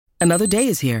Another day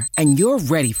is here, and you're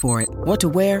ready for it. What to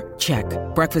wear? Check.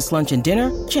 Breakfast, lunch, and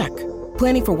dinner? Check.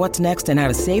 Planning for what's next and how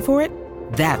to save for it?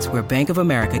 That's where Bank of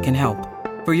America can help.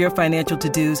 For your financial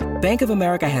to-dos, Bank of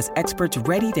America has experts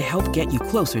ready to help get you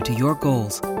closer to your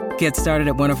goals. Get started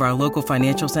at one of our local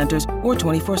financial centers or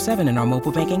 24/7 in our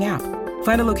mobile banking app.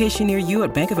 Find a location near you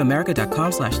at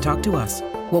bankofamerica.com/talktous.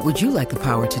 What would you like the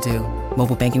power to do?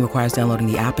 Mobile banking requires downloading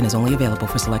the app and is only available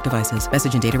for select devices.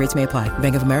 Message and data rates may apply.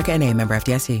 Bank of America N.A., member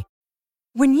FDIC.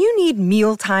 When you need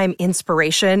mealtime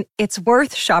inspiration, it's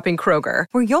worth shopping Kroger,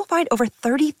 where you'll find over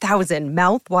 30,000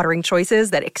 mouth-watering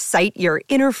choices that excite your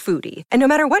inner foodie. And no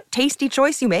matter what tasty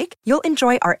choice you make, you'll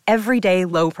enjoy our everyday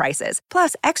low prices,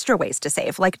 plus extra ways to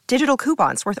save, like digital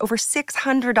coupons worth over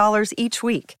 $600 each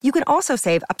week. You can also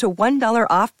save up to $1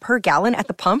 off per gallon at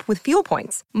the pump with fuel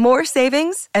points. More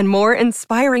savings and more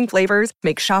inspiring flavors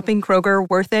make shopping Kroger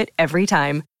worth it every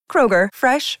time. Kroger,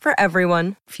 fresh for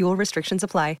everyone. Fuel restrictions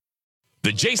apply.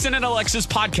 The Jason and Alexis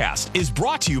podcast is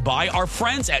brought to you by our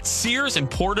friends at Sears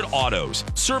Imported Autos,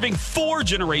 serving 4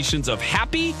 generations of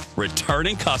happy,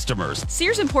 returning customers.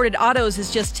 Sears Imported Autos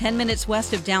is just 10 minutes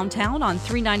west of downtown on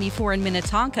 394 in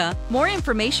Minnetonka. More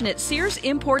information at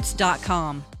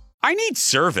SearsImports.com. I need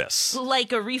service.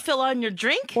 Like a refill on your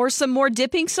drink? Or some more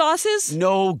dipping sauces?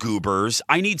 No, goobers.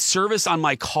 I need service on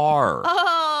my car.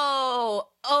 Oh,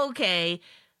 okay.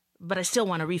 But I still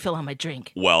want a refill on my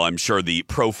drink. Well, I'm sure the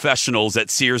professionals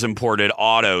at Sears Imported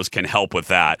Autos can help with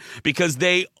that because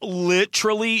they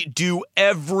literally do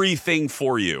everything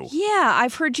for you. Yeah,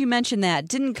 I've heard you mention that.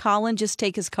 Didn't Colin just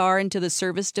take his car into the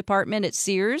service department at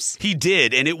Sears? He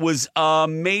did, and it was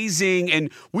amazing.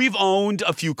 And we've owned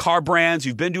a few car brands.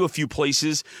 We've been to a few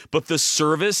places, but the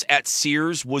service at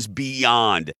Sears was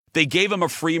beyond. They gave him a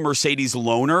free Mercedes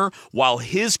loaner while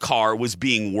his car was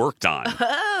being worked on.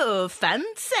 Oh,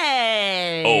 fancy.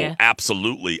 Oh,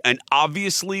 absolutely. And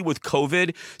obviously with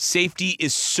COVID, safety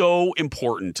is so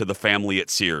important to the family at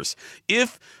Sears.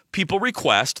 If people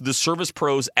request, the service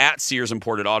pros at Sears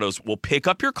Imported Autos will pick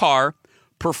up your car,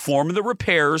 perform the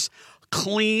repairs,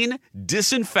 clean,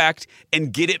 disinfect,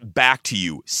 and get it back to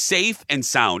you safe and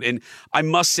sound. And I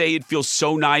must say, it feels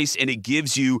so nice, and it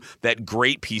gives you that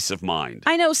great peace of mind.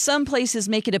 I know some places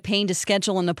make it a pain to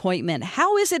schedule an appointment.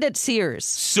 How is it at Sears?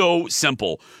 So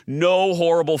simple. No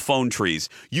horrible phone trees.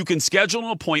 You can schedule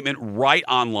an appointment right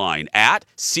online at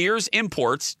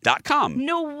SearsImports.com.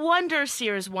 No wonder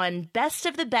Sears won Best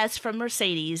of the Best from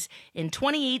Mercedes in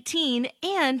 2018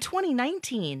 and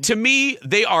 2019. To me,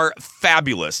 they are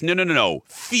fabulous. No.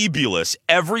 Fabulous.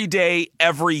 Every day,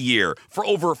 every year. For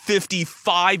over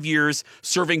 55 years,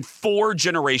 serving 4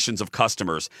 generations of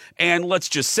customers. And let's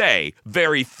just say,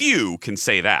 very few can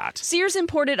say that. Sears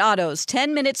Imported Autos,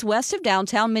 10 minutes west of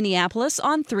downtown Minneapolis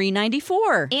on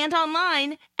 394. And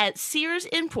online at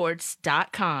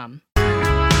SearsImports.com.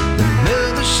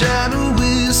 Another shot of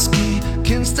whiskey,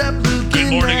 can't stop looking.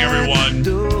 Good morning, everyone.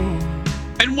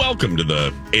 And welcome to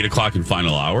the 8 o'clock and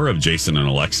final hour of Jason and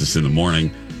Alexis in the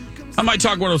Morning. On My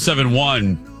Talk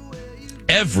 107.1,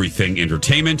 everything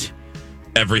entertainment,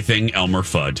 everything Elmer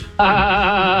Fudd.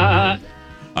 I'm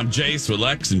Jace with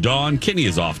Lex and Dawn. Kenny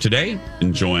is off today,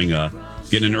 enjoying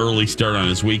getting an early start on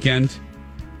his weekend,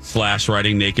 /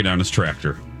 riding naked on his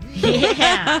tractor.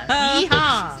 Yeah.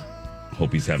 Yeehaw.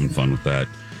 Hope he's having fun with that.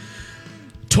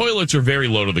 Toilets are very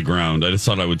low to the ground. I just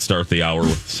thought I would start the hour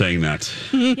with saying that.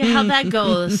 Yeah, how that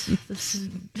goes.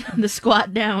 The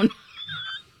squat down.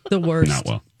 The worst. Not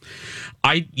well.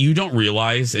 You don't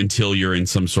realize until you're in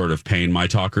some sort of pain, my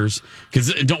talkers,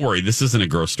 because don't worry, this isn't a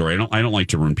gross story. I don't like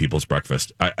to ruin people's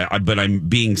breakfast. But I'm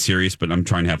being serious, but I'm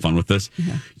trying to have fun with this.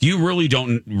 Yeah. You really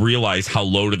don't realize how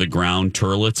low to the ground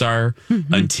toilets are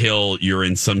until you're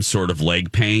in some sort of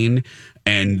leg pain.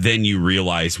 And then you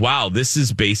realize, wow, this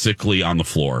is basically on the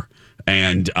floor.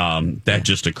 And that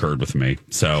just occurred with me.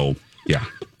 So, yeah.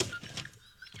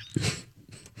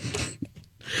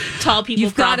 Tall people.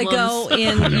 You've got to go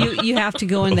in. You have to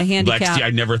go in the handicap. Lex,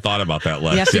 I never thought about that,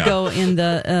 Lex. You have to go in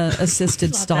the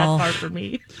assisted stall. That far for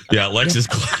me. Yeah, Lex is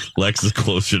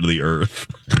closer to the earth.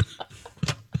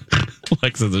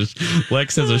 Lex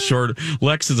is a shorter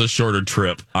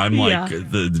trip. I'm like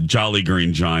the Jolly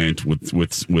Green Giant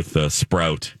with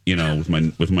Sprout, with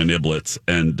my niblets,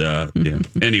 and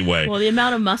Anyway, well, the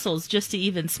amount of muscles just to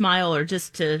even smile or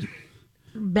just to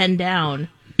bend down.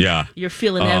 Yeah, you're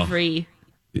feeling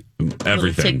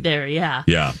everything tick there. Yeah.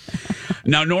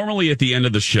 Now, normally at the end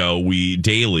of the show, we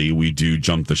do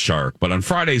Jump the Shark, but on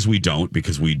Fridays we don't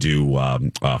because we do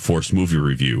Forced Movie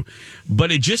Review.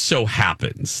 But it just so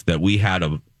happens that we had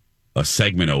a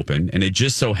segment open, and it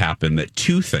just so happened that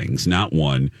 2 things, not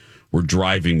one, were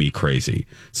driving me crazy.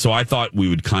 So I thought we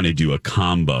would kind of do a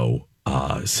combo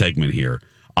segment here.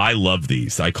 I love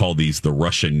these. I call these the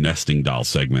Russian nesting doll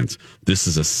segments. This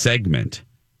is a segment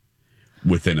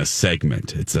within a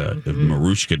segment. It's a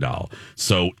Marushka doll.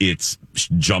 So it's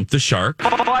Jump the Shark.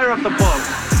 Fire up the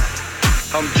boat.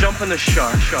 I'm jumping the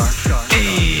shark. It's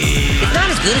not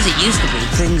as good as it used to be.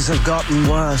 Things have gotten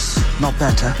worse, not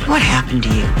better. What happened to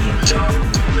you?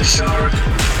 Jump the shark.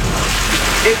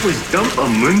 It was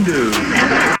Dumpamundo.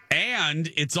 And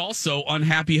it's also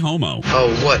Unhappy Homo.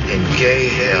 Oh, what in gay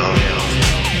hell?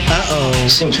 Uh-oh.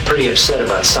 Seems pretty upset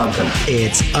about something.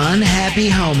 It's Unhappy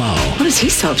Homo. What is he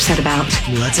so upset about?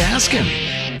 Let's ask him.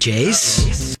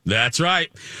 Jace? That's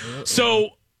right.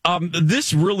 So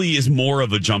this really is more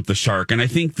of a Jump the Shark, and I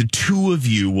think the two of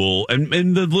you will,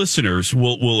 and the listeners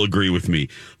will agree with me.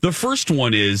 The first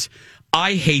one is,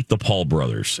 I hate the Paul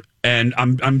brothers, and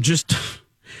I'm just,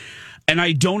 and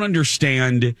I don't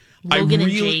understand. Logan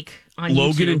and Jake on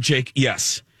YouTube. And Jake,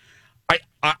 yes.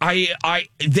 I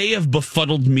they have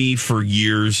befuddled me for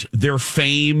years. Their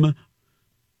fame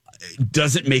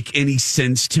doesn't make any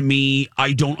sense to me.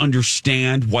 I don't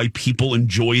understand why people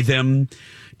enjoy them.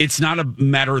 It's not a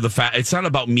matter of the fact. It's not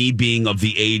about me being of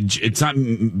the age. It's not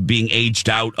being aged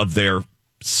out of their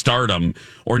stardom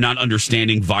or not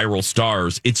understanding viral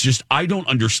stars. It's just I don't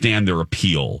understand their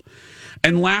appeal.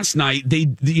 And last night, we're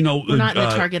not in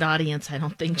the target audience, I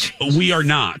don't think. We are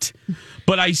not.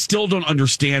 But I still don't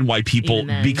understand why people,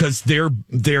 because they're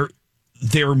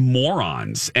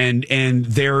morons and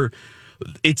they are,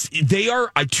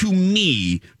 to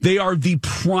me, they are the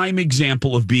prime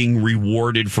example of being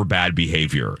rewarded for bad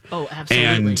behavior. Oh,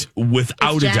 absolutely. And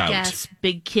without a doubt.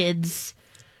 Big kids,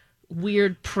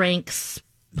 weird pranks,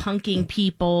 punking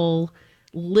people,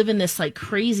 living this like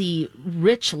crazy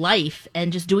rich life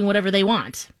and just doing whatever they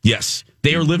want. Yes,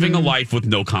 they are living a life with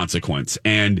no consequence.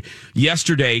 And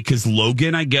yesterday, because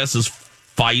Logan, I guess, is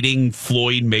fighting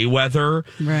Floyd Mayweather,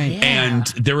 right? Yeah. And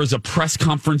there was a press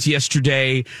conference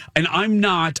yesterday, and I'm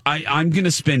going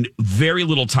to spend very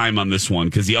little time on this one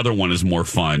because the other one is more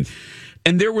fun.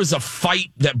 And there was a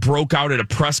fight that broke out at a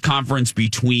press conference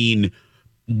between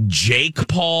Jake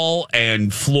Paul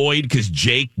and Floyd because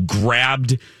Jake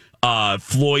grabbed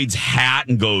Floyd's hat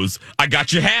and goes, "I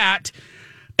got your hat."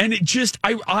 And it just,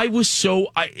 I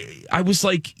was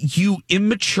like, you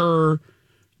immature,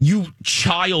 you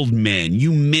child men,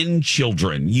 you men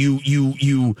children,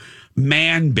 you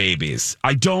man babies.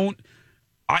 I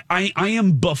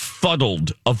am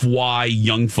befuddled of why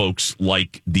young folks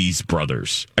like these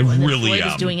brothers. Really am. Floyd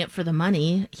is doing it for the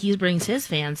money. He brings his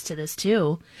fans to this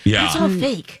too. Yeah. It's all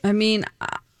fake. I mean,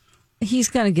 he's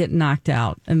going to get knocked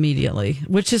out immediately,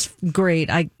 which is great.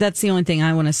 That's the only thing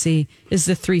I want to see is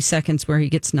the 3 seconds where he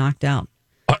gets knocked out.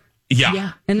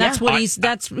 Yeah. And that's what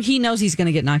he knows he's going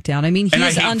to get knocked out. I mean,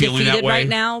 he's undefeated right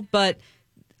now, but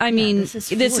I mean,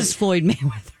 this is Floyd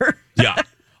Mayweather. Yeah.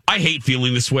 I hate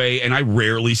feeling this way, and I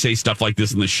rarely say stuff like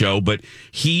this in the show, but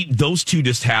those two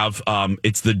just have,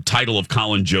 it's the title of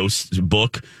Colin Jost's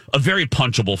book, a very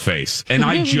punchable face. And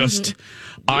I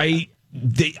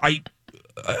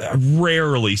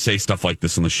rarely say stuff like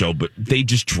this on the show, but they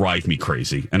just drive me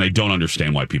crazy, and I don't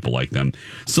understand why people like them.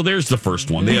 So there's the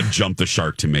first one. They have jumped the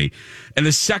shark to me. And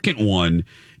the second one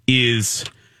is,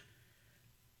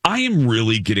 I am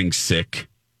really getting sick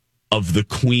of the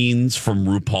queens from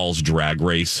RuPaul's Drag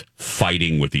Race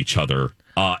fighting with each other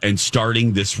and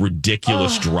starting this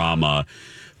ridiculous drama.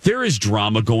 There is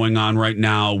drama going on right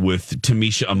now with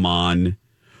Tamisha Iman,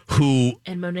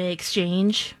 and Monet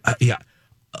Exchange. Yeah.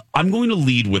 I'm going to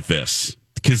lead with this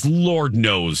because Lord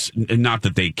knows, not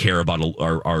that they care about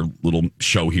our little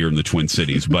show here in the Twin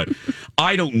Cities, but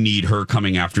I don't need her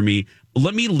coming after me.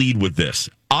 Let me lead with this.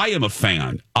 I am a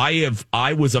fan. I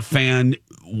was a fan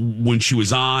when she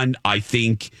was on. I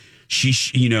think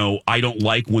I don't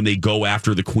like when they go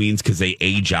after the queens because they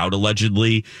age out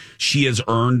allegedly. She has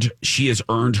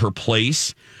earned her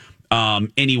place.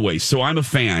 Anyway, so I'm a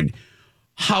fan.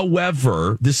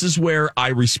 However, this is where I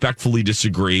respectfully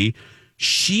disagree.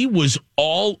 She was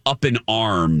all up in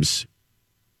arms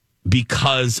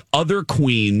because other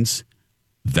queens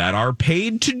that are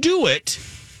paid to do it,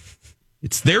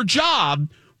 it's their job,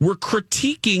 were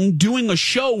doing a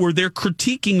show where they're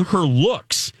critiquing her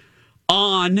looks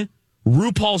on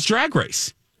RuPaul's Drag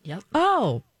Race. Yep.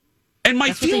 Oh. And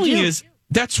my feeling is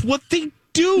that's what they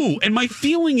do. And my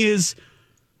feeling is,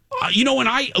 and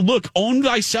I look, own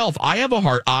thyself. I have a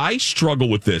heart. I struggle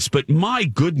with this, but my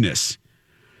goodness,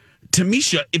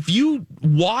 Tamisha,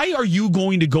 why are you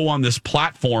going to go on this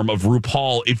platform of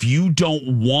RuPaul if you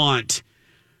don't want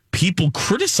people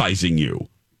criticizing you?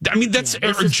 I mean, that's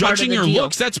or judging your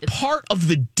looks. That's part of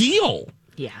the deal.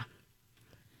 Yeah.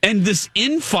 And this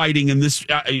infighting and this,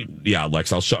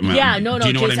 Lex, I'll shut my mouth. Yeah, no, Do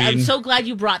you know what I mean? I'm so glad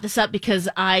you brought this up because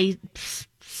I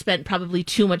spent probably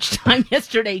too much time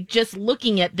yesterday just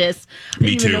looking at this. I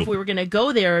didn't even know if we were going to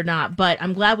go there or not, but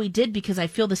I'm glad we did because I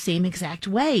feel the same exact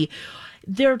way.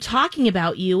 They're talking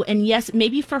about you, and yes,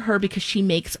 maybe for her because she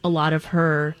makes a lot of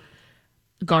her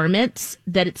garments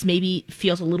that it's maybe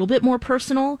feels a little bit more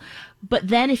personal. But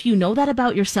then if you know that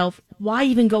about yourself, why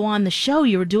even go on the show?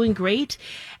 You were doing great.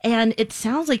 And it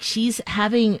sounds like she's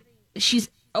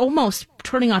almost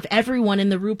turning off everyone in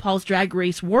the RuPaul's Drag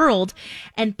Race world.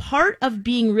 And part of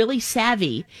being really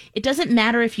savvy, it doesn't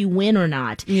matter if you win or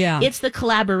not. Yeah. It's the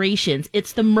collaborations.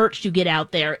 It's the merch you get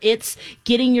out there. It's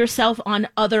getting yourself on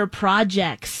other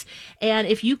projects. And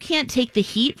if you can't take the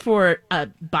heat for a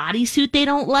bodysuit they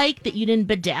don't like, that you didn't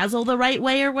bedazzle the right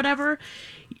way or whatever,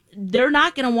 they're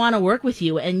not going to want to work with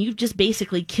you. And you've just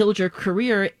basically killed your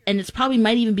career. And it's probably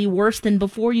might even be worse than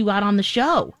before you got on the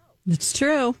show. It's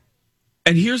true.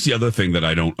 And here's the other thing that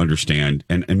I don't understand,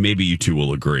 and maybe you two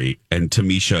will agree, and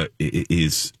Tamisha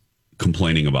is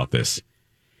complaining about this.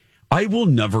 I will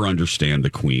never understand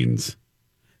the queens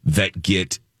that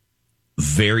get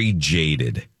very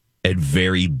jaded and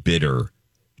very bitter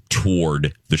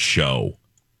toward the show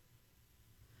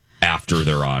after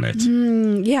they're on it.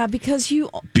 Yeah, because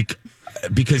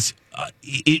because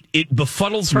it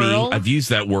befuddles Pearl, me. I've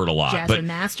used that word a lot. Jasmine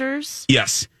Masters?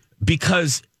 Yes,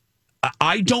 because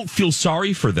I don't feel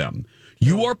sorry for them.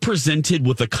 You are presented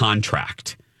with a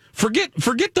contract. Forget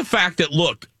the fact that,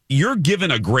 look, you're given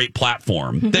a great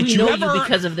platform that you have earned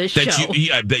because of this show.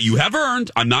 That you have earned.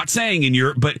 I'm not saying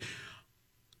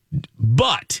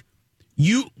but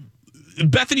you,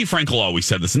 Bethany Frankel always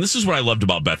said this, and this is what I loved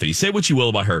about Bethany. Say what you will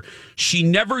about her. She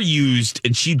never used,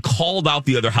 and she'd called out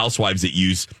the other housewives that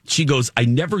use, she goes, I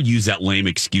never use that lame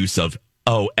excuse of,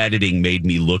 editing made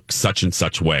me look such and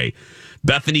such way.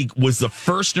 Bethany was the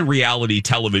first in reality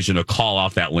television to call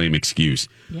out that lame excuse.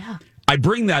 Yeah. I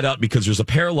bring that up because there's a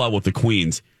parallel with the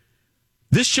queens.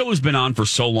 This show has been on for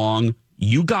so long.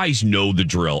 You guys know the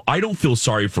drill. I don't feel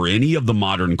sorry for any of the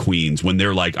modern queens when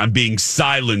they're like, I'm being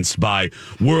silenced by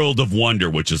World of Wonder,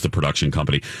 which is the production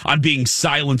company. I'm being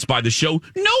silenced by the show.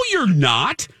 No, you're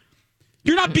not.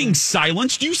 You're not being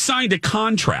silenced. You signed a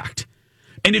contract.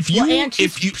 And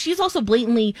she's also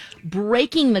blatantly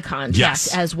breaking the contract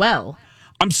as well.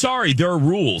 I'm sorry, there are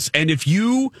rules. And if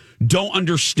you don't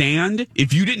understand,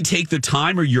 if you didn't take the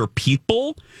time or your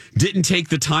people didn't take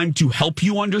the time to help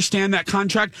you understand that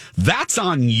contract, that's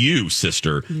on you,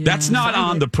 sister. Yeah, that's not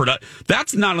on the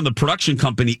production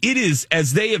company. It is,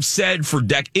 as they have said for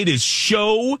it is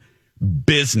show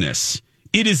business.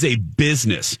 It is a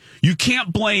business. You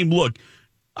can't blame,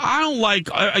 I don't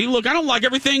like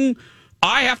everything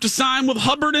I have to sign with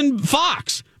Hubbard and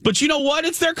Fox. But you know what?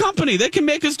 It's their company. They can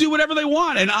make us do whatever they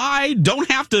want. And I don't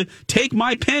have to take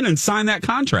my pen and sign that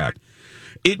contract.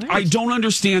 I don't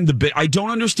understand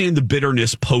the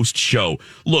bitterness post show.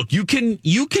 Look, you can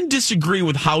disagree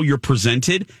with how you're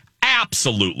presented.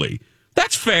 Absolutely.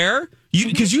 That's fair.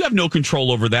 Because you have no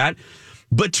control over that.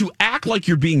 But to act like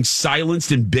you're being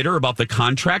silenced and bitter about the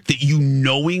contract that you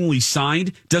knowingly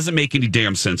signed doesn't make any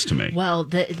damn sense to me. Well,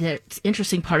 the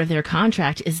interesting part of their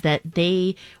contract is that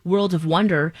World of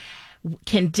Wonder,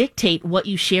 can dictate what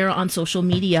you share on social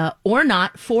media or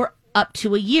not for up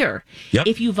to a year. Yep.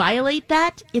 If you violate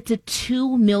that, it's a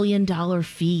 $2 million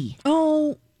fee.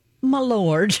 Oh, my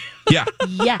Lord. Yeah.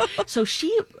 Yeah. So she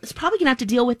is probably going to have to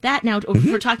deal with that now. If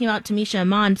we're talking about Tamisha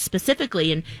Iman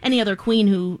specifically and any other queen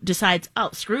who decides,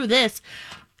 screw this.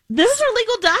 Those are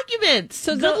legal documents.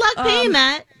 So good luck paying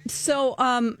that. So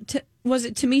was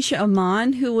it Tamisha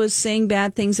Iman who was saying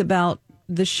bad things about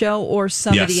the show or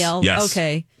somebody else? Yes.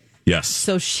 Okay. Yes.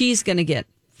 So she's going to get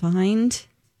fined?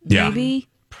 Yeah. Maybe?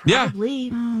 Probably.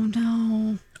 Yeah.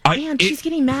 Oh, no. She's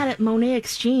getting mad at Monet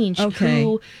Exchange,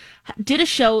 who did a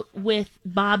show with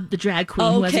Bob the Drag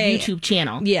Queen, who has a YouTube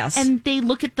channel. Yes. And they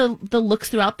look at the looks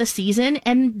throughout the season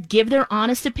and give their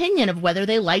honest opinion of whether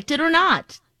they liked it or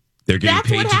not. They're getting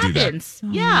paid to do that. Happens.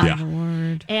 Yeah.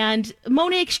 Lord. And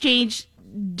Monet Exchange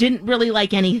didn't really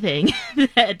like anything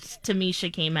that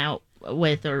Tamisha came out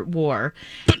with or wore.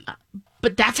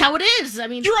 But that's how it is. I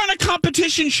mean, you're on a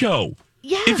competition show.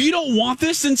 Yeah. If you don't want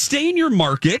this, then stay in your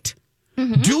market.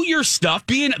 Mm-hmm. Do your stuff.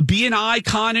 Be an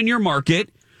icon in your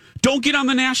market. Don't get on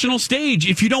the national stage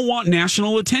if you don't want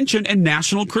national attention and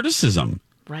national criticism.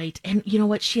 Right. And you know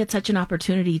what? She had such an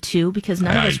opportunity, too, because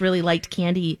none of us really liked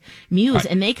Candy Muse.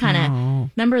 And they kind of,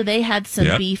 remember, they had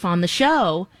some beef on the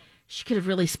show. She could have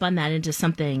really spun that into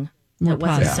something that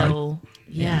wasn't so,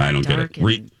 I don't get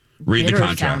it. Read the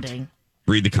contract. Sounding.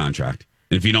 Read the contract.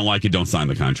 And if you don't like it, don't sign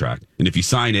the contract. And if you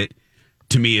sign it,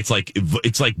 to me, it's like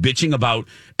bitching about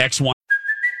X, Y.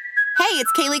 Hey,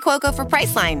 it's Kaylee Cuoco for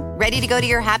Priceline. Ready to go to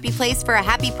your happy place for a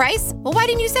happy price? Well, why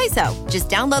didn't you say so? Just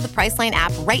download the Priceline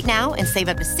app right now and save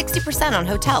up to 60% on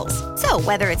hotels. So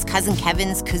whether it's Cousin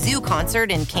Kevin's Kazoo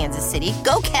Concert in Kansas City,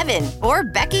 go Kevin, or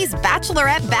Becky's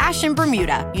Bachelorette Bash in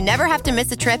Bermuda, you never have to miss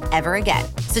a trip ever again.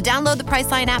 So download the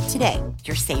Priceline app today.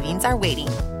 Your savings are waiting.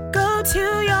 Go to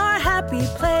your happy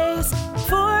place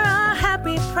for a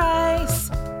happy price.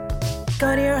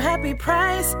 Go to your happy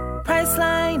price,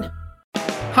 Priceline.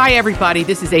 Hi, everybody.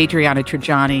 This is Adriana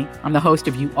Trajani. I'm the host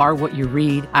of You Are What You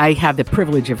Read. I have the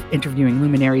privilege of interviewing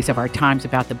luminaries of our times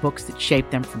about the books that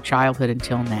shaped them from childhood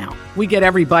until now. We get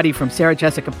everybody from Sarah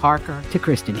Jessica Parker to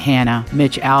Kristen Hanna,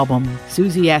 Mitch Albom,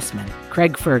 Susie Essman,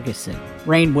 Craig Ferguson,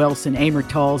 Rainn Wilson, Amor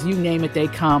Tolls, you name it, they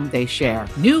come, they share.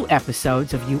 New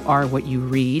episodes of You Are What You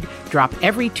Read drop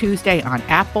every Tuesday on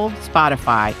Apple,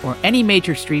 Spotify, or any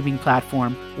major streaming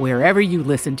platform wherever you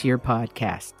listen to your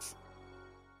podcasts.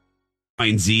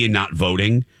 Z and not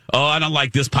voting. Oh, I don't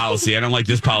like this policy. I don't like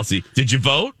this policy. Did you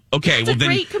vote? Okay, That's a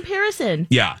great comparison.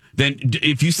 Yeah. Then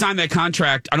if you sign that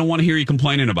contract, I don't want to hear you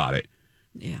complaining about it.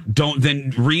 Yeah.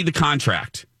 Then read the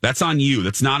contract. That's on you.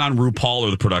 That's not on RuPaul or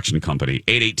the production company.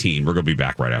 8:18. We're going to be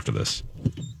back right after this.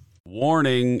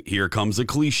 Warning, here comes a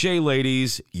cliche,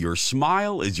 ladies. Your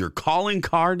smile is your calling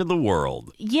card to the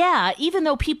world. Yeah, even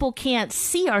though people can't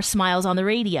see our smiles on the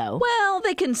radio. Well,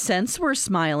 they can sense we're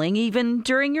smiling even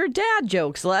during your dad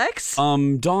jokes, Lex.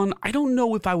 Dawn, I don't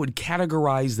know if I would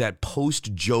categorize that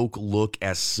post-joke look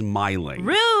as smiling.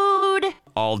 Rude!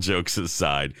 All jokes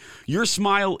aside, your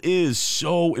smile is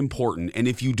so important, and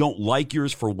if you don't like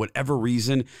yours for whatever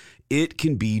reason, it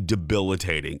can be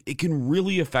debilitating. It can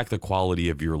really affect the quality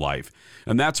of your life.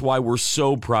 And that's why we're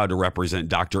so proud to represent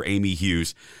Dr. Amy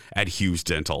Hughes at Hughes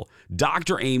Dental.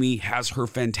 Dr. Amy has her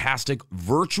fantastic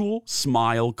virtual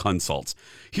smile consults.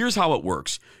 Here's how it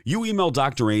works. You email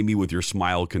Dr. Amy with your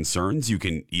smile concerns. You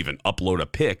can even upload a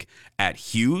pic at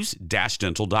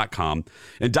hughes-dental.com.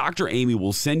 And Dr. Amy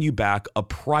will send you back a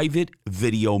private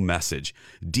video message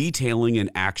detailing an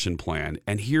action plan.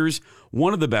 And here's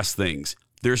one of the best things.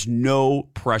 There's no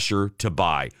pressure to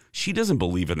buy. She doesn't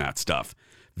believe in that stuff.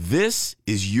 This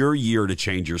is your year to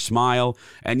change your smile.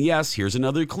 And yes, here's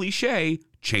another cliche,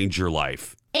 change your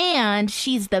life. And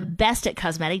she's the best at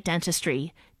cosmetic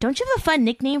dentistry. Don't you have a fun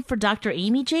nickname for Dr.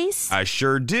 Amy, Jace? I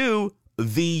sure do.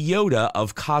 The Yoda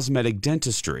of cosmetic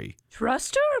dentistry.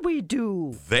 Trust her, we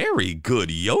do. Very good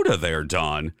Yoda there,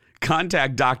 Dawn.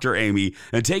 Contact Dr. Amy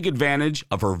and take advantage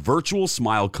of her virtual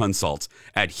smile consults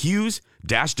at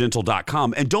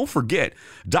hughes-dental.com. And don't forget,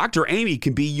 Dr. Amy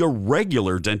can be your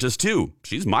regular dentist too.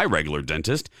 She's my regular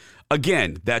dentist.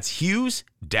 Again, that's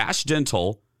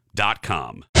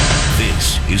hughes-dental.com.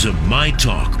 This is a My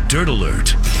Talk Dirt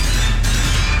Alert.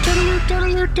 Dirt alert, dirt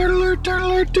alert, dirt alert, dirt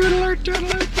alert, dirt alert, dirt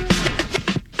alert.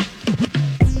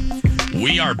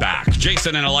 We are back.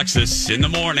 Jason and Alexis in the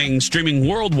morning, streaming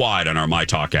worldwide on our My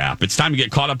Talk app. It's time to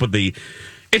get caught up with the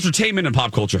entertainment and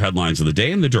pop culture headlines of the day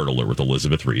in the Dirt Alert with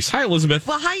Elizabeth Reese. Hi, Elizabeth.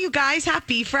 Well, hi, you guys.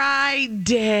 Happy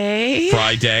Friday.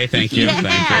 Friday. Thank you. Yeah.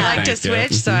 Thank you. I like to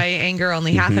switch, so I anger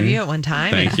only half of you at one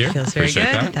time. Thank you. It feels very Appreciate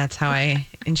good. that. That's how I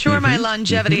ensure my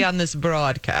longevity on this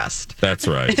broadcast. That's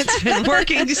right. It's been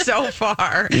working so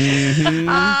far. Okay,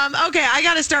 I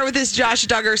got to start with this Josh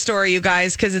Duggar story, you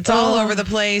guys, because it's all over the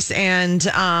place, and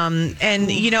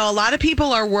you know, a lot of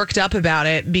people are worked up about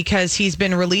it because he's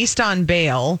been released on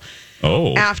bail.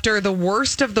 After the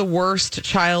worst of the worst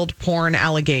child porn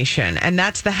allegation. And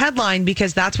that's the headline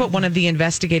because that's what one of the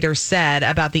investigators said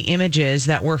about the images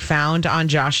that were found on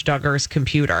Josh Duggar's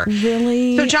computer.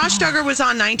 Really? So Josh Duggar was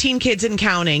on 19 Kids and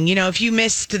Counting. You know, if you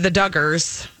missed the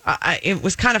Duggars, it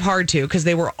was kind of hard to because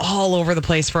they were all over the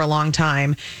place for a long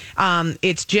time.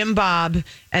 It's Jim Bob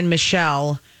and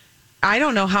Michelle. I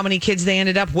don't know how many kids they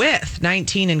ended up with.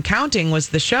 19 and Counting was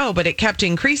the show, but it kept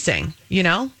increasing, you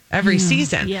know? Every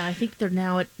season. Yeah, I think they're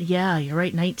now at, you're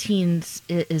right, 19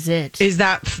 is it. Is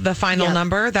that the final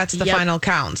number? That's the final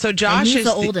count. So Josh is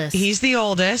the oldest. He's the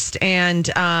oldest, and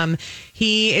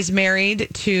he is married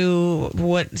to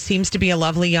what seems to be a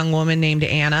lovely young woman named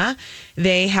Anna.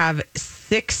 They have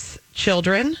 6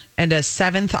 children and a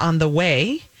 7th on the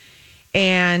way.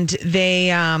 And they...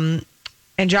 and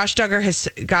Josh Duggar has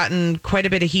gotten quite a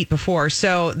bit of heat before.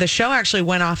 So the show actually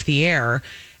went off the air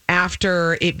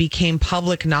after it became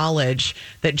public knowledge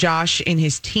that Josh in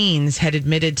his teens had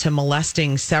admitted to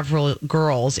molesting several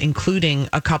girls, including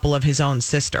a couple of his own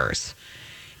sisters.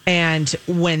 And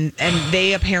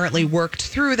they apparently worked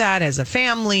through that as a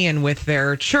family and with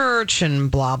their church and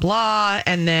blah, blah.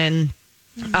 And then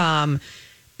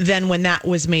when that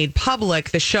was made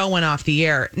public, the show went off the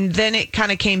air. And then it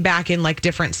kind of came back in like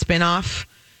different spin-off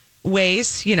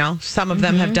ways. You know, some of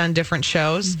them have done different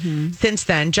shows since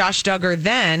then. Josh Duggar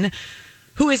then,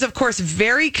 who is, of course,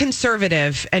 very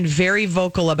conservative and very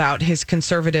vocal about his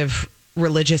conservative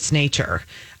religious nature.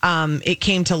 It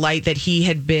came to light that he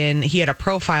had a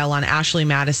profile on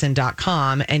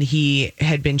AshleyMadison.com, and he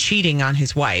had been cheating on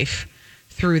his wife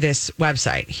through this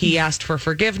website. He asked for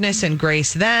forgiveness and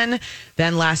grace then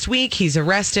last week he's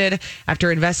arrested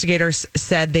after investigators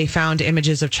said they found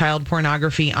images of child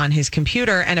pornography on his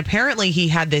computer. And apparently he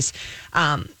had this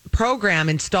program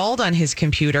installed on his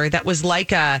computer that was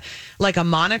like a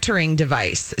monitoring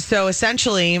device. So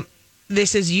essentially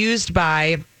this is used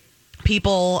by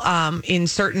people in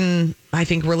certain, I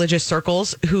think, religious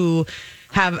circles who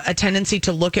have a tendency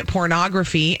to look at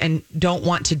pornography and don't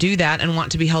want to do that and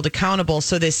want to be held accountable.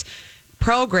 So this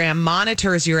program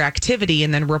monitors your activity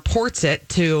and then reports it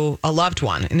to a loved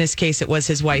one. In this case, it was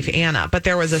his wife, Anna. But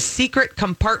there was a secret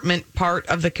compartment part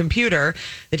of the computer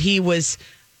that he was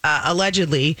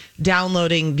allegedly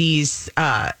downloading these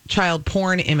child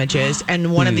porn images.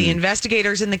 And one of the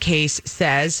investigators in the case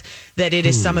says that it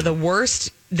is some of the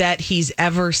worst that he's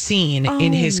ever seen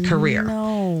in his career.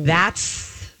 No. That's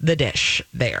the dish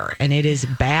there. And it is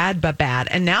bad, but bad.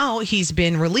 And now he's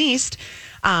been released.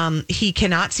 He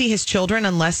cannot see his children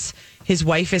unless his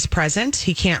wife is present.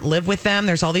 He can't live with them.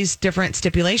 There's all these different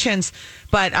stipulations.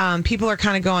 But people are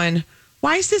kind of going,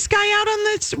 why is this guy out on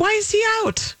this? Why is he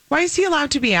out? Why is he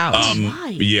allowed to be out?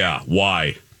 Why? Yeah,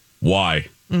 why?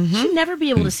 Should never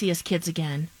be able to see his kids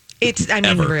again.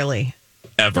 Really.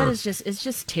 Ever. That is it's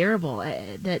just terrible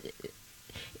that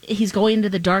he's going into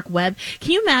the dark web.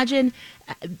 Can you imagine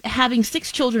having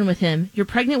 6 children with him? You're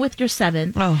pregnant with your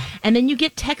 7th, and then you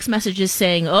get text messages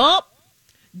saying, "Oh,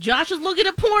 Josh is looking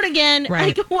at porn again."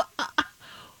 Right. Like,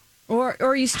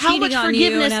 or he's how cheating much on you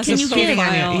forgiveness and can you give?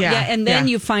 And then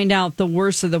you find out the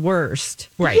worst of the worst.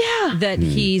 Right. Yeah. That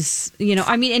he's,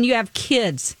 and you have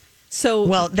kids.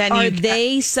 So then are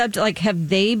they have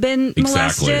they been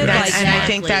molested? Right. And I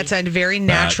think that's a very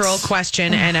natural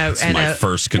question and a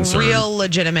first concern. Real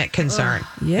legitimate concern.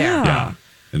 Yeah.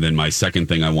 And then my second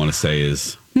thing I want to say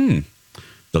is,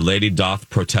 the lady doth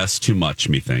protest too much,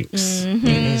 methinks. It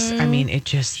is. I mean, it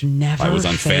just never. If I was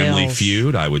on Family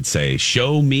Feud, I would say,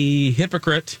 "Show me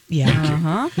hypocrite."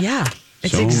 Yeah. Yeah.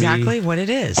 It's exactly what it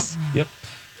is. Yep.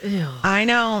 Ew. I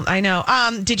know.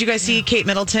 Did you guys see Kate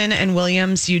Middleton and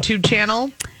William's YouTube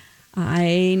channel?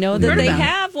 I know that they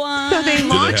have one. So they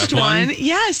launched one.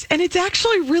 Yes. And it's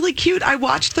actually really cute. I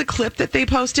watched the clip that they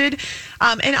posted.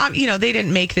 They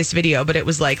didn't make this video, but it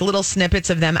was like little snippets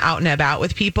of them out and about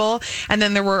with people. And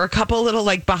then there were a couple little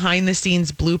like behind the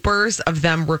scenes bloopers of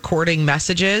them recording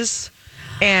messages.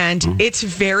 And it's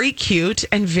very cute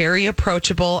and very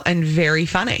approachable and very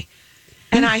funny.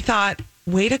 And I thought,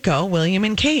 way to go, William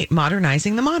and Kate,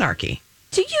 modernizing the monarchy.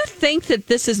 Do you think that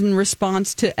this is in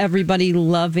response to everybody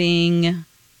loving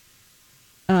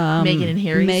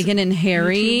Meghan and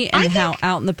Harry and how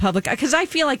out in the public? Because I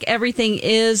feel like everything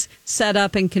is set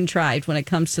up and contrived when it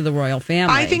comes to the royal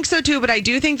family. I think so too, but I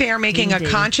do think they are making a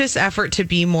conscious effort to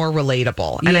be more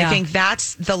relatable. And I think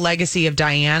that's the legacy of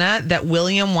Diana that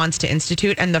William wants to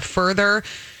institute. And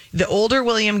the older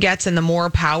William gets and the more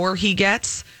power he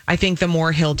gets, I think the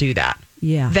more he'll do that.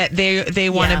 Yeah. That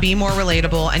they want to be more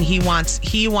relatable, and he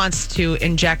wants to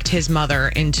inject his mother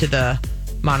into the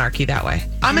monarchy that way.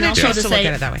 I'm going to choose to look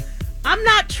at it that way. I'm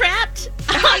not trapped.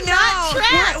 I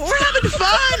know. We're having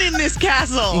fun in this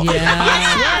castle. Yeah.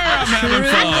 I'm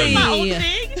having fun.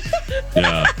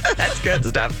 Yeah. That's good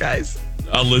stuff, guys.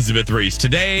 Elizabeth Reese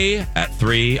today at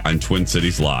 3 on Twin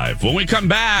Cities Live. When we come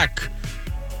back,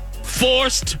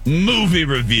 forced movie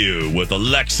review with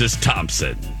Alexis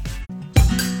Thompson.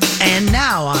 And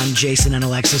now on Jason and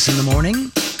Alexis in the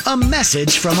Morning, a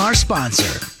message from our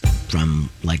sponsor from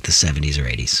like the 70s or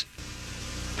 80s.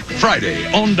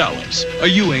 Friday on Dallas, a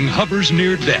Ewing hovers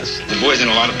near death. The boy's in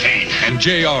a lot of pain. And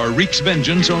JR wreaks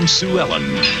vengeance on Sue Ellen.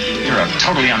 You're a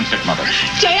totally unfit mother.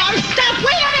 JR, stop!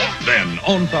 Wait a minute! Then,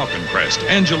 on Falcon Crest,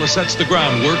 Angela sets the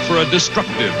groundwork for a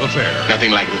destructive affair. Nothing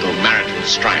like a little marital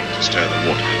strife to stir the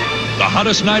water. The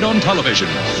hottest night on television,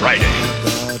 Friday.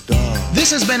 This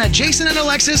has been a Jason and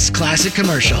Alexis classic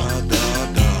commercial.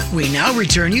 We now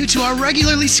return you to our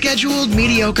regularly scheduled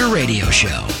mediocre radio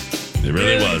show. It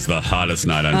really was the hottest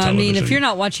night on television. I mean, if you're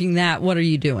not watching that, what are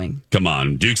you doing? Come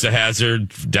on. Dukes of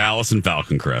Hazzard, Dallas, and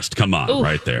Falcon Crest. Come on,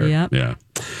 right there. Yep. Yeah.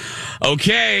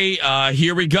 Okay,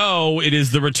 here we go. It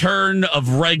is the return of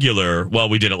regular. Well,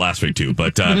 we did it last week too,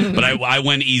 but I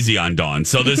went easy on Dawn.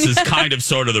 So this is kind of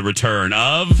sort of the return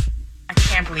of. I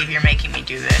can't believe you're making me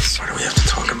do this. Why do we have to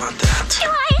talk about that? Do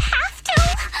I have to?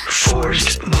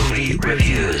 Forced movie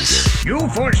reviews. You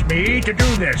forced me to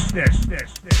do this.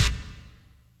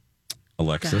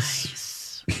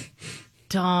 Alexis.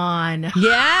 Dawn.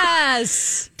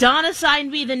 Yes. Dawn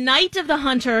assigned me The Night of the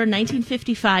Hunter,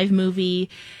 1955 movie.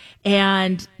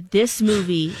 And this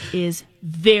movie is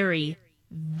very,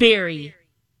 very,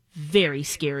 very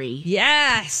scary.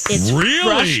 Yes. It's really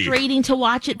frustrating to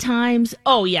watch at times.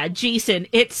 Oh, yeah, Jason.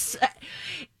 It's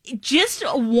just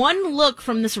one look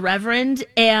from this reverend,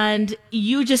 and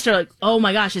you just are like, oh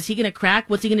my gosh, is he going to crack?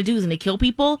 What's he going to do? Is he going to kill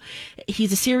people?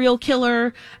 He's a serial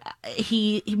killer.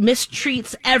 He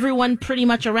mistreats everyone pretty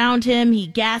much around him. He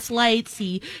gaslights.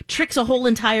 He tricks a whole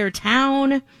entire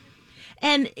town.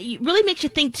 And it really makes you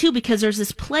think, too, because there's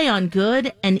this play on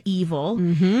good and evil,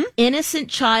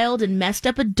 innocent child and messed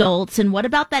up adults. And what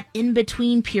about that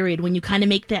in-between period when you kind of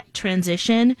make that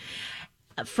transition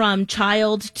from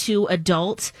child to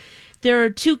adult? There are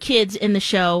two kids in the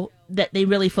show that they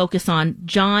really focus on,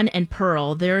 John and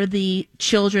Pearl. They're the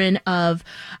children of,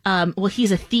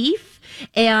 he's a thief,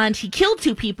 and he killed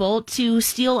two people to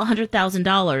steal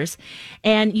 $100,000.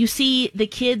 And you see the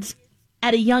kids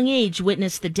at a young age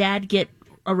witness the dad get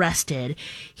arrested.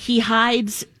 He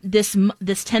hides this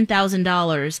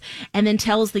 $10,000 and then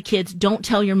tells the kids, don't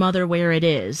tell your mother where it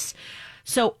is.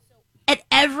 So at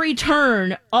every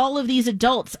turn, all of these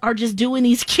adults are just doing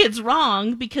these kids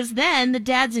wrong, because then the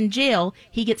dad's in jail.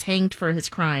 He gets hanged for his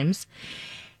crimes.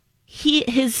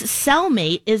 His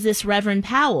cellmate is this Reverend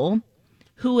Powell,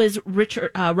 who is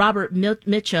Robert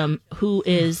Mitchum, who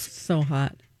is so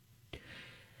hot.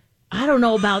 I don't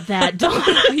know about that, Dawn.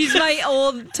 He's my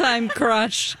old-time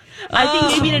crush. I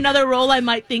think maybe in another role I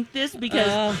might think this,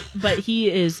 but he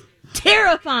is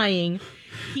terrifying.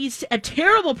 He's a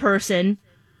terrible person.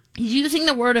 He's using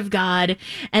the word of God,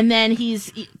 and then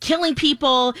he's killing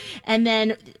people, and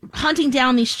then hunting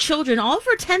down these children, all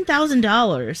for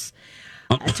 $10,000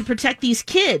 to protect these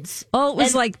kids. Oh, it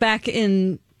was like back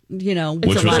in, the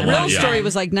real story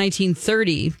was like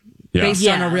 1930. Yeah. Based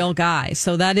on a real guy.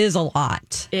 So that is a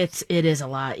lot. It is a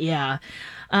lot, yeah.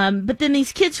 But then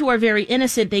these kids who are very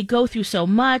innocent, they go through so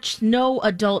much. No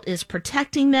adult is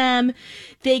protecting them.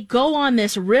 They go on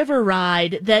this river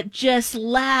ride that just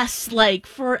lasts like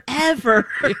forever.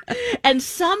 And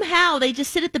somehow they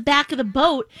just sit at the back of the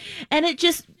boat and it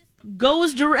just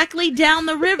goes directly down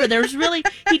the river.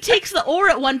 He takes the oar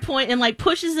at one point and like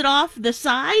pushes it off the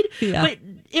side. Yeah. But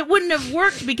it wouldn't have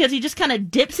worked because he just kind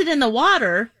of dips it in the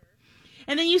water.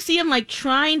 And then you see him like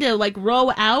trying to like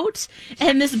row out,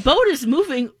 and this boat is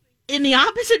moving in the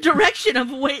opposite direction of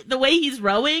the way he's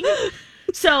rowing.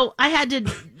 So I had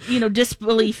to,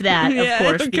 disbelief that, of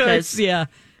course, because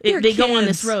they go on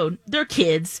this road. They're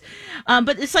kids.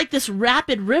 But it's like this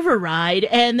rapid river ride,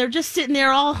 and they're just sitting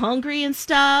there all hungry and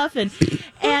stuff. And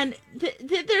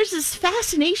there's this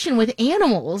fascination with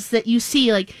animals that you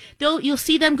see. Like, you'll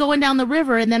see them going down the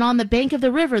river, and then on the bank of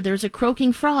the river, there's a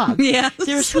croaking frog. Yes.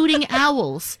 There's hooting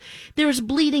owls. There's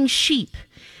bleating sheep.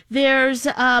 There's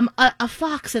a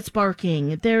fox that's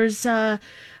barking. There's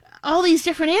all these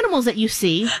different animals that you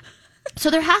see.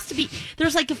 So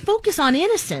there's like a focus on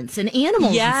innocence and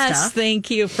animals and stuff.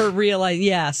 Thank you for realizing,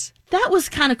 yes. That was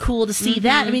kind of cool to see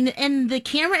that. I mean, and the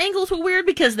camera angles were weird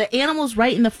because the animal's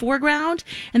right in the foreground,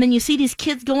 and then you see these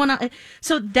kids going on.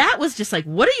 So that was just like,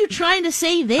 what are you trying to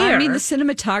say there? I mean, the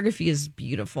cinematography is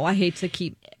beautiful. I hate to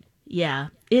keep... Yeah,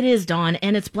 it is, Dawn,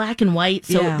 and it's black and white.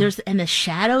 So and the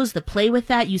shadows, the play with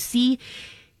that. You see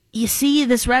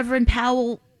this Reverend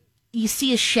Powell... You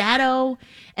see a shadow,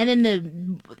 and then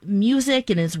the music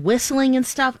and his whistling and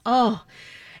stuff. Oh,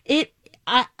 it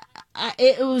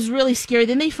was really scary.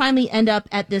 Then they finally end up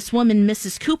at this woman,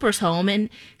 Mrs. Cooper's home, and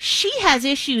she has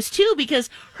issues too because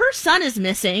her son is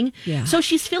missing. Yeah. So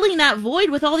she's filling that void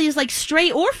with all these like stray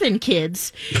orphan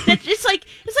kids. It's like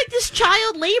this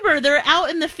child labor. They're out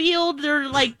in the field. They're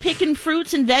like picking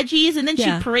fruits and veggies, and then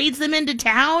she parades them into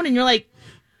town, and you're like,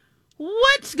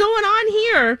 what's going on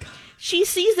here? She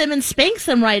sees them and spanks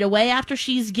them right away after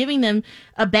she's giving them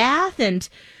a bath. And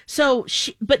so,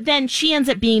 but then she ends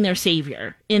up being their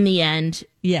savior in the end.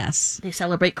 Yes. They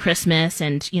celebrate Christmas,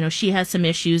 and, she has some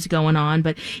issues going on.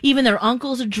 But even their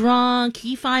uncles are drunk.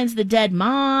 He finds the dead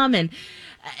mom, and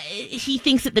he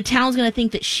thinks that the town's going to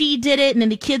think that she did it. And then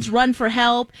the kids run for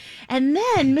help. And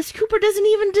then Miss Cooper doesn't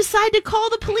even decide to call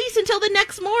the police until the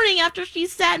next morning after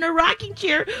she's sat in her rocking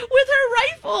chair with her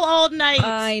rifle all night.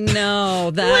 I know.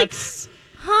 That's...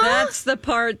 Huh? That's the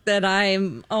part that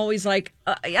I'm always like,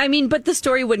 I mean, but the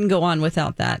story wouldn't go on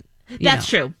without that. That's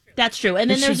true. That's true. And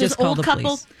then there's this old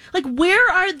couple. Like, where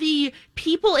are the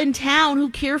people in town who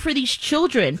care for these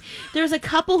children? There's a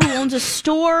couple who owns a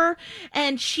store,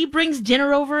 and she brings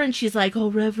dinner over, and she's like, "Oh,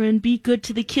 Reverend, be good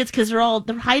to the kids," because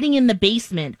they're hiding in the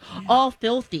basement, all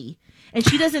filthy. And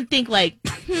she doesn't think like,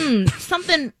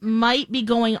 something might be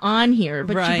going on here.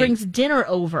 But she brings dinner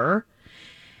over.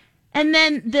 And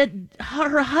then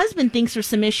her husband thinks there's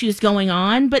some issues going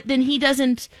on, but then he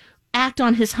doesn't act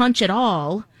on his hunch at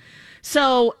all.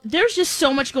 So there's just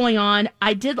so much going on.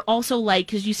 I did also like,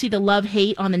 because you see the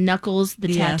love-hate on the knuckles,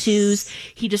 the tattoos.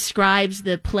 He describes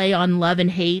the play on love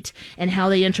and hate and how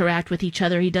they interact with each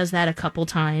other. He does that a couple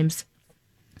times.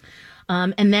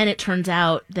 And then it turns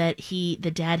out that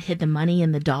the dad hid the money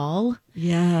in the doll.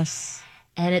 Yes.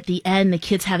 And at the end, the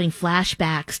kid's having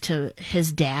flashbacks to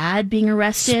his dad being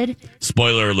arrested.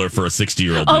 Spoiler alert for a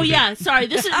 60-year-old Oh, movie. yeah. Sorry.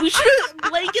 We should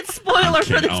have blanket spoiler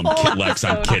for this whole episode. Lex,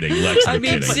 I'm kidding. Lex, I'm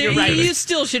kidding. You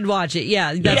still should watch it.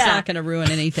 Yeah, that's not going to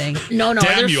ruin anything. No,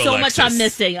 Damn there's you, so Alexis. much I'm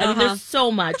missing. I mean, there's so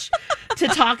much to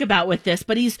talk about with this.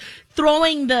 But he's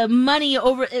throwing the money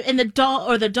over in the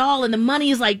doll, and the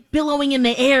money is like billowing in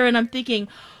the air. And I'm thinking,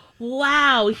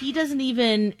 wow, he doesn't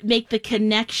even make the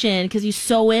connection because he's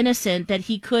so innocent that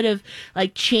he could have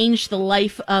like changed the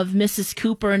life of Mrs.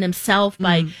 Cooper and himself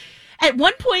by. At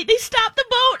one point, they stop the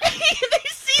boat. They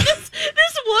see this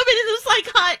woman in this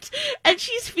like hut, and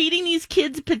she's feeding these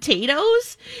kids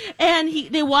potatoes. And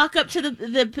they walk up to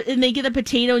and they get a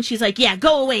potato, and she's like, "Yeah,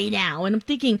 go away now." And I'm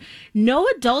thinking, no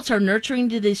adults are nurturing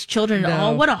to these children at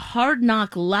all. What a hard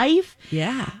knock life.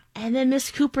 Yeah. And then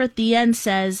Miss Cooper at the end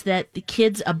says that the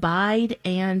kids abide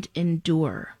and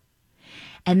endure.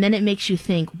 And then it makes you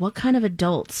think, what kind of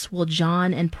adults will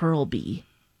John and Pearl be?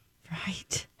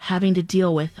 Right. Having to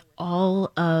deal with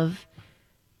all of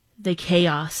the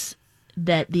chaos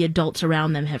that the adults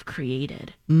around them have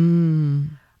created. I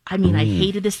mean, I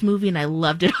hated this movie and I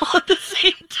loved it all at the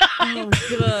same time. Oh,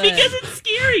 good. Because it's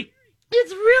scary.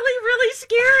 It's really, really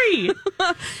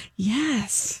scary.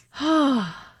 Yes.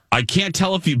 I can't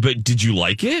tell but did you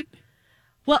like it?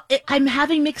 Well, I'm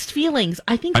having mixed feelings.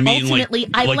 I think ultimately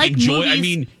I like enjoy. movies. I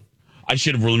mean, let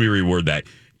me reword that.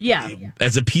 Yeah.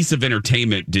 As a piece of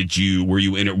entertainment, were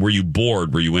you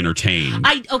bored? Were you entertained?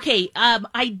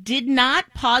 I did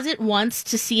not pause it once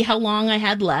to see how long I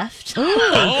had left.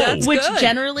 That's which good.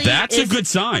 Generally that's is a good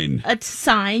sign. A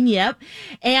sign, yep.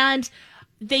 And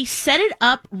they set it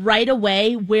up right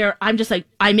away where I'm just like,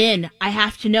 I'm in. I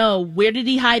have to know, where did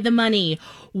he hide the money?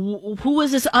 Who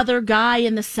was this other guy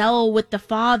in the cell with the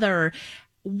father?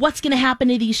 What's going to happen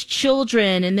to these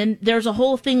children? And then there's a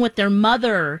whole thing with their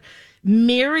mother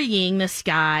marrying this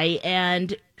guy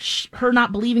and her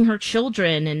not believing her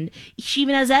children, and she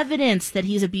even has evidence that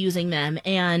he's abusing them,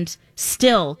 and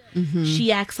still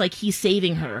she acts like he's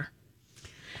saving her.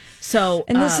 So,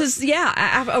 and this is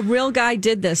a real guy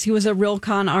did this. He was a real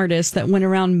con artist that went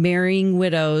around marrying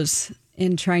widows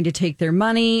and trying to take their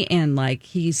money, and like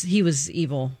he was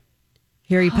evil.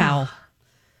 Harry Powell.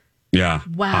 Yeah.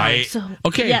 Wow.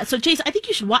 Okay. Yeah. So, Jason, I think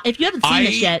you should watch if you haven't seen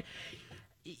this yet.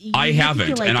 I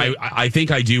haven't, and I think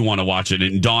I do want to watch it.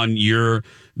 And Dawn, you're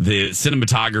the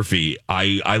cinematography.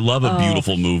 I love a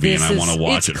beautiful movie, and I want to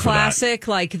watch it. It's classic.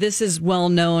 Like, this is well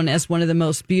known as one of the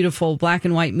most beautiful black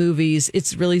and white movies.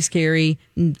 It's really scary.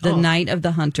 The Night of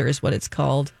the Hunter is what it's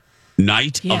called.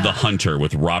 Night of the Hunter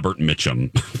with Robert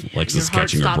Mitchum. Lexus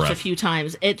catching her breath. Stops a few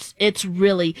times. It's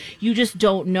really, you just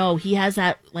don't know. He has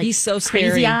that like he's so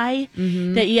crazy scary. eye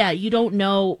that you don't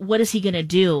know what is he going to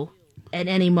do at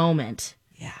any moment.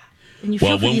 And you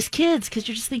feel for these kids because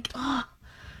you're just thinking,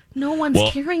 no one's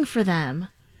caring for them.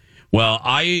 Well,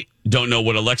 I don't know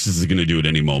what Alexis is going to do at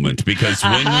any moment because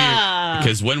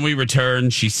when we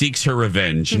return, she seeks her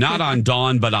revenge, not on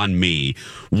Dawn, but on me.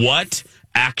 What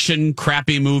action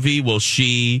crappy movie will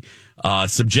she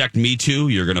subject me to?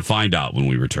 You're going to find out when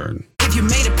we return. If you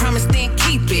made a promise, then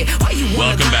keep it.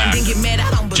 Welcome back.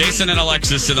 Jason and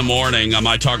Alexis in the morning on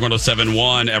My Talk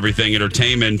 107.1, Everything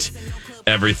Entertainment.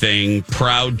 Everything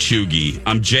Proud Chuggy.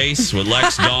 I'm Jace with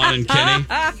Lex, Dawn, and Kenny.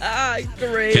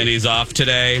 Great. Kenny's off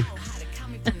today.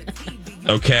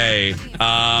 Okay.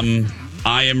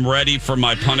 I am ready for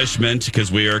my punishment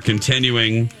because we are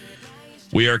continuing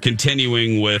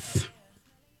with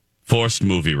forced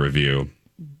movie review.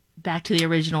 Back to the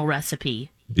original recipe.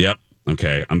 Yep.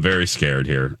 Okay. I'm very scared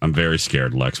here. I'm very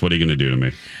scared, Lex. What are you going to do to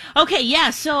me? Okay,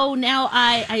 yeah. So now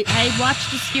I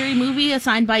watched a scary movie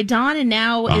assigned by Dawn, and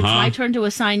now it's my turn to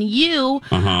assign you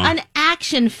an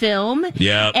action film.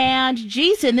 Yeah. And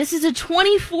Jason, this is a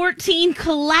 2014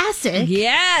 classic.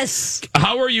 Yes.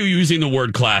 How are you using the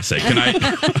word classic? Can I?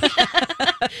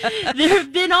 There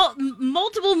have been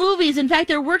multiple movies. In fact,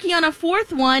 they're working on a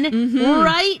fourth one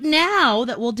right now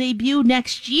that will debut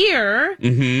next year.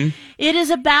 Mm-hmm. It is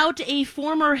about a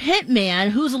former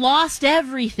hitman who's lost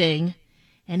everything,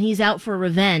 and he's out for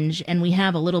revenge. And we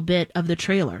have a little bit of the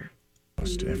trailer.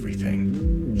 Lost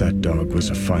everything. That dog was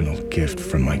a final gift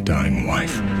from my dying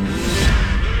wife.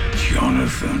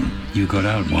 Jonathan, you got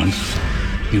out once.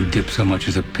 You dip so much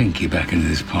as a pinky back into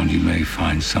this pond, you may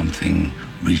find something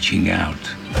reaching out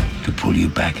to pull you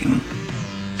back in.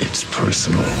 It's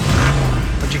personal.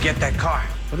 Where'd you get that car?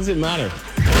 What does it matter?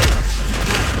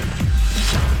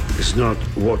 It's not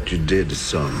what you did,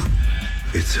 son.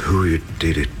 It's who you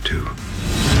did it to.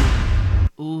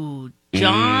 Ooh,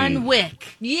 John Wick.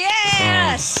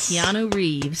 Yes! Keanu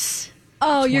Reeves.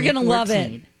 Oh, you're going to love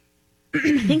it.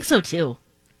 I think so, too.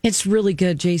 It's really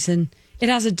good, Jason. It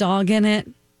has a dog in it.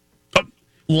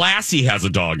 Lassie has a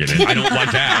dog in it. I don't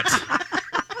like that.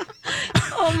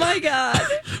 Oh, my God.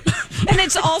 And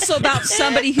it's also about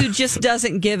somebody who just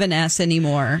doesn't give an S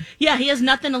anymore. Yeah, he has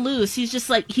nothing to lose. He's just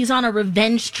like, he's on a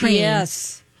revenge train.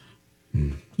 Yes.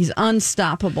 He's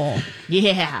unstoppable.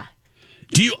 Yeah.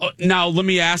 Do you now? Let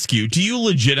me ask you: do you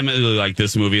legitimately like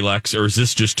this movie, Lex, or is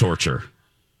this just torture?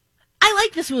 I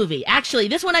like this movie. Actually,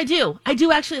 this one I do. I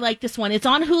do actually like this one. It's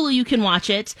on Hulu. You can watch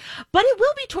it, but it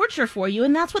will be torture for you,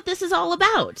 and that's what this is all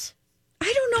about.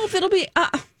 I don't know if it'll be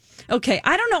okay.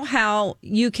 I don't know how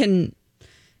you can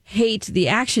hate the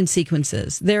action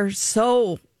sequences. They're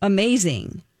so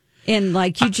amazing, and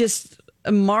like you just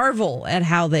marvel at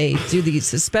how they do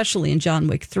these, especially in John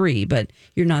Wick 3. But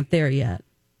you're not there yet.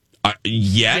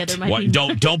 Yet?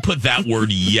 Don't put that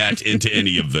word "yet" into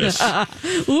any of this.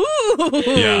 Ooh,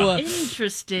 yeah.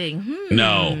 Interesting.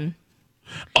 No,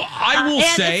 I will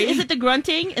say, is it the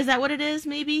grunting? Is that what it is?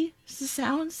 Maybe it's the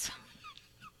sounds.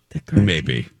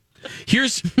 Maybe.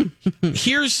 Here's.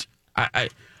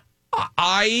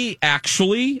 I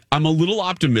actually, I'm a little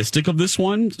optimistic of this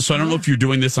one, so I don't know if you're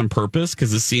doing this on purpose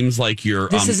because it seems like you're.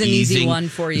 This is an easy one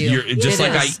for you. You're, just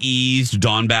I eased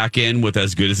Dawn back in with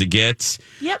As Good as It Gets.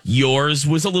 Yep. Yours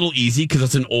was a little easy because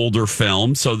it's an older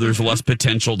film, so there's less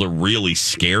potential to really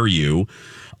scare you.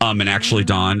 And actually,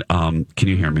 Dawn, can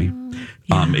you hear me?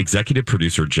 Yeah. Executive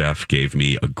producer Jeff gave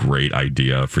me a great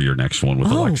idea for your next one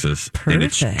with Alexis, and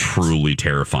it's truly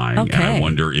terrifying. Okay. And I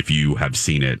wonder if you have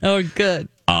seen it. Oh, good.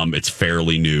 It's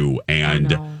fairly new,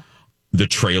 and the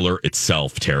trailer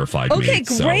itself terrified me. Okay,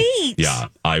 great. So, yeah,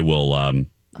 I will.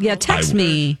 Text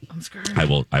me. I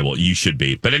will. You should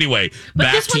be. But anyway,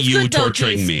 back to you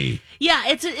torturing me. Yeah,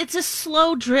 it's a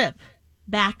slow drip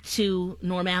back to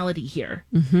normality here.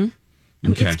 Mm-hmm.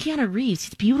 Okay. It's Keanu Reeves.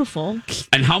 He's beautiful.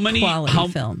 And how many?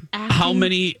 Film. How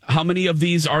many of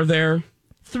these are there?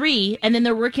 3, and then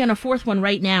they're working on a 4th one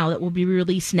right now that will be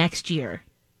released next year.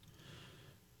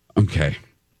 Okay.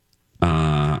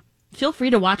 Feel free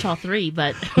to watch all 3,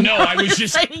 but no, I was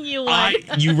just saying you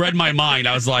read my mind.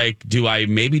 I was like, do I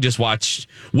maybe just watch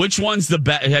which one's the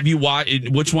best? Have you watched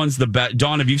which one's the best?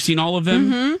 Dawn, have you seen all of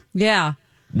them? Mm-hmm. Yeah.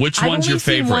 Which one's your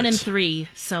favorite? I've only seen 1 and 3,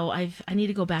 so I need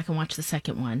to go back and watch the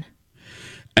second one.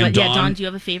 And but Dawn, do you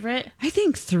have a favorite? I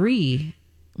think 3.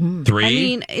 3? I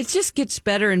mean, it just gets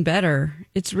better and better.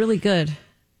 It's really good.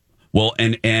 Well,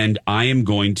 and I am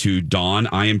going to, Dawn,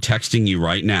 I am texting you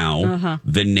right now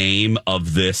the name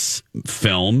of this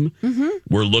film. Mm-hmm.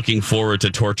 We're looking forward to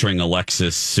torturing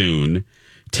Alexis soon.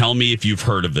 Tell me if you've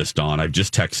heard of this, Dawn. I've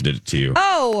just texted it to you.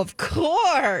 Oh, of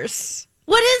course.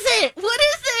 What is it?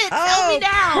 Tell me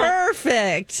now.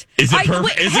 Perfect. Is it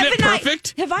perfect? Isn't it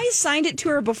perfect? Have I assigned it to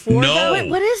her before? No. Though? Wait,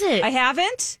 what is it? I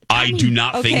haven't? I do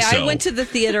not think so. Okay, I went to the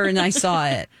theater and I saw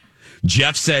it.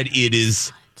 Jeff said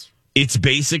it's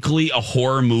basically a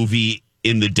horror movie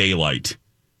in the daylight.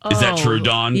 Is that true,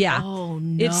 Dawn? Yeah. Oh,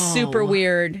 no. It's super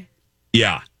weird.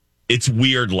 Yeah. It's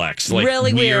weird, Lex. Like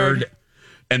really weird.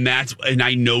 And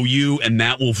I know you, and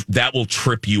that will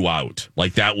trip you out.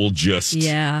 Like that will just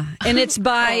And it's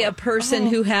by a person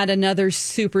who had another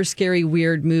super scary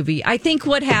weird movie. I think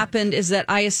what happened is that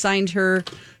I assigned her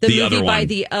the movie by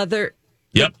the other.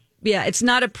 Yep. Yeah, it's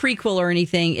not a prequel or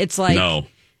anything. It's like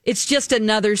it's just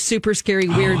another super scary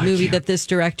weird movie that this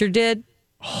director did.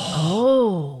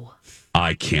 Oh.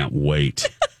 I can't wait.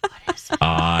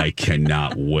 I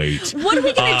cannot wait. What are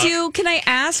we going to do? Can I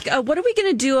ask? What are we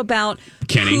going to do about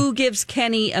Kenny? Who gives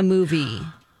Kenny a movie?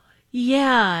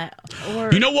 Yeah.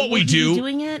 Or you know what we do?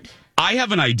 Doing it? I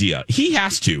have an idea. He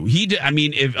has to. If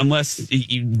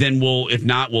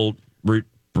not, we'll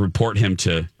report him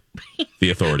to the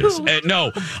authorities.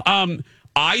 No.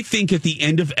 I think at the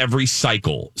end of every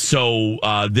cycle. So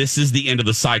this is the end of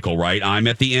the cycle, right? I'm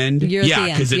at the end. You're at the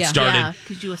end. Because it started. Yeah,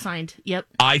 because you assigned. Yep.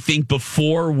 I think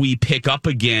before we pick up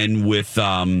again with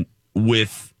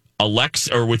Alex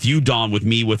or with you, Dawn, with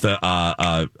me with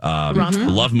a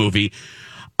love movie,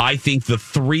 I think the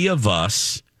three of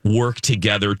us work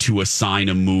together to assign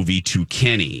a movie to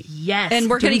Kenny. Yes, and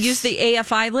we're going to use the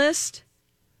AFI list.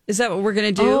 Is that what we're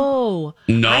going to do? Oh,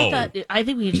 no. I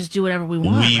think we can just do whatever we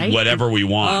want. right? Whatever we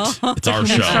want. Oh. It's our Can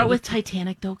show. we start with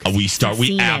Titanic though? We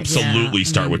absolutely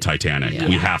start with Titanic. Yeah.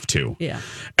 We have to. Yeah.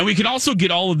 And we can also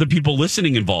get all of the people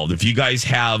listening involved. If you guys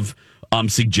have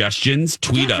suggestions,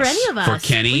 tweet for us any of us. for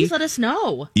Kenny. Please let us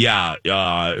know. Yeah,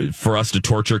 for us to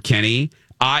torture Kenny.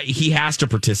 He has to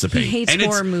participate. He hates and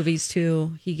horror movies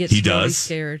too. He gets really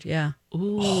scared. Yeah.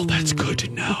 Oh, that's good to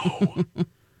know.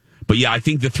 But yeah, I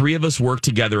think the three of us work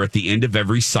together at the end of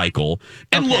every cycle.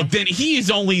 And look, then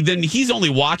he's only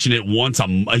watching it once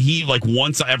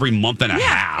every month and a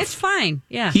half. It's fine.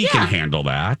 Yeah. He can handle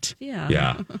that. Yeah.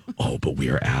 Yeah. Oh, but we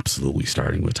are absolutely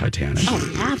starting with Titanic. Oh,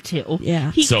 we have to.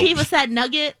 Yeah. He gave us that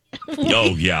nugget.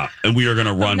 Oh, yeah. And we are going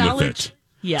to run with it.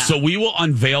 Yeah. So we will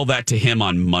unveil that to him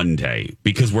on Monday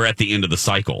because we're at the end of the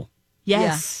cycle.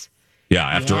 Yes. Yeah.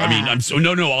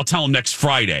 I'll tell him next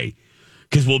Friday.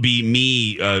 Because we'll be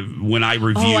me when I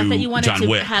review I thought you wanted John to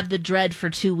Wick. have the dread for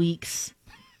 2 weeks.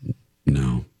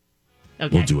 No.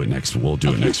 Okay. We'll do it next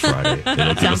Friday.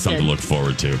 It'll give us something to look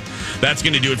forward to. That's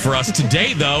going to do it for us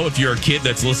today, though. If you're a kid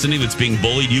that's listening, that's being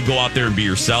bullied, you go out there and be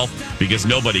yourself because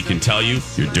nobody can tell you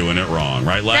you're doing it wrong.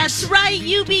 Right, Lex? That's right.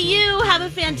 You be you. Have a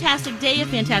fantastic day, a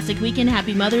fantastic weekend.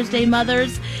 Happy Mother's Day,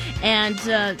 mothers. And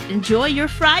enjoy your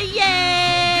Friday.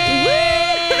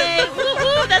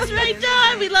 Woo! That's right,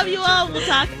 Dawn. We love you all. We'll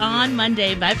talk on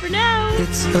Monday. Bye for now.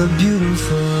 It's a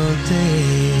beautiful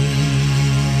day.